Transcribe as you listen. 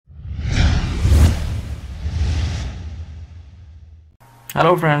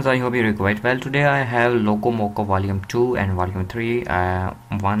Hello friends, I hope you're quite well. Today I have logo Mockup volume 2 and volume 3.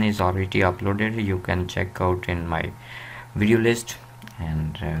 One is already uploaded. You can check out in my video list.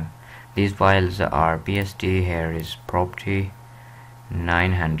 And these files are PSD. Here is property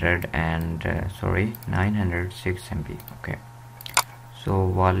 900 and 906 MB. Okay. So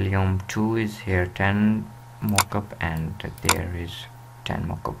volume 2 is here 10 mockup and there is 10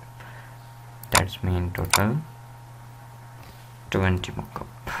 mockup. That's mean total 20 mockup.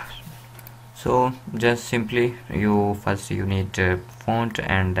 So just simply you need font,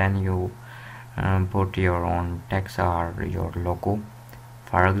 and then you put your own text or your logo.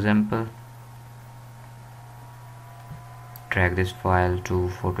 For example, drag this file to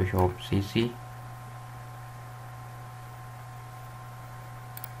Photoshop CC.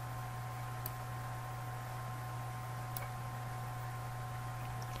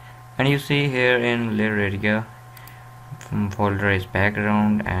 And you see here in layer area, folder is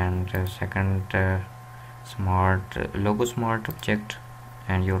background, and second logo smart object,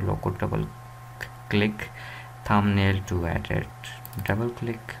 and your logo. Double click thumbnail to edit. Double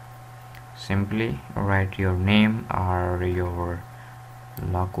click, simply write your name or your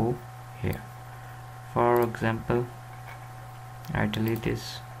logo here. For example, I delete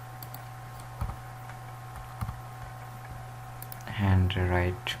this and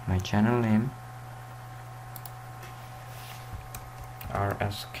write my channel name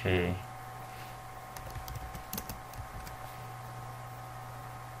RSK.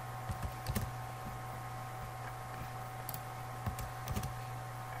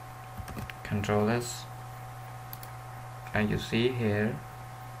 Control S, and you see here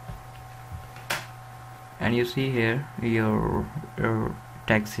your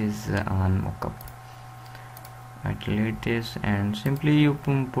text is on mockup. I delete this and simply you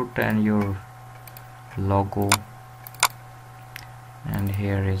put your logo, and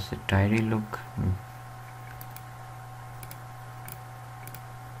here is the diary look.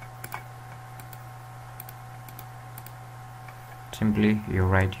 Simply you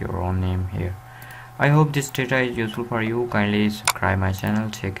write your own name here. I hope this data is useful for you. Kindly subscribe my channel.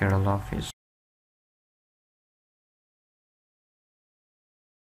 Take care. Allah Hafiz.